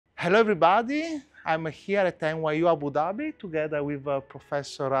Hello everybody, I'm here at NYU Abu Dhabi together with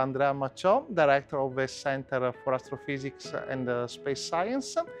Professor Andrea Macciò, Director of the Center for Astrophysics and Space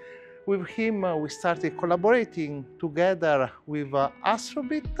Science. With him we started collaborating together with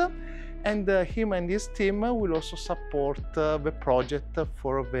ASTROBEAT, and him and his team will also support the project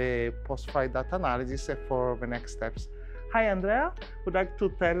for the post-flight data analysis and for the next steps. Hi Andrea, would you like to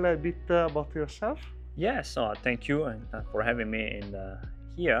tell a bit about yourself? Yes, thank you for having me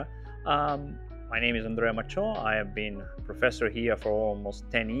here. My name is Andrea Macciò. I have been professor here for almost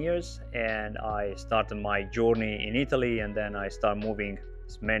 10 years, and I started my journey in Italy, and then I started moving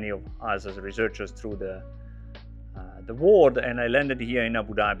as many of us as researchers through the world, and I landed here in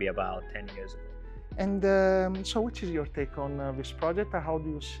Abu Dhabi about 10 years ago. And so which is your take on this project? How do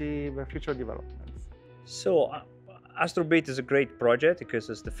you see the future developments? So ASTROBEAT is a great project because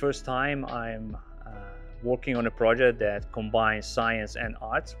it's the first time I'm working on a project that combines science and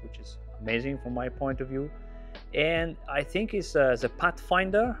arts, which is amazing from my point of view. And I think it's a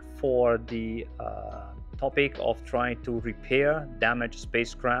pathfinder for the topic of trying to repair damaged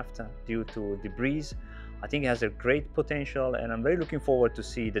spacecraft due to debris. I think it has a great potential, and I'm very looking forward to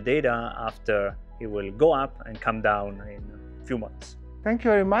see the data after it will go up and come down in a few months. Thank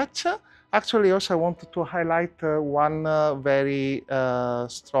you very much. Actually, also I wanted to highlight one very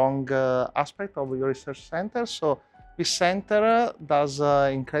strong aspect of your research center. So this center does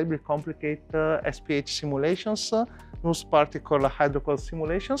incredibly complicated SPH simulations, loose particle hydrocold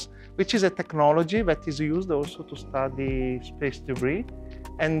simulations, which is a technology that is used also to study space debris.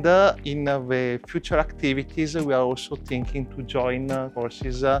 And in the future activities, we are also thinking to join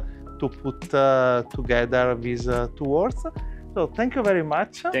forces to put together these two worlds. So thank you very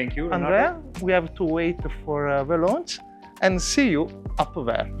much. Thank you, Andrea. We have to wait for the launch and see you up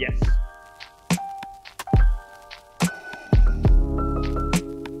there. Yes.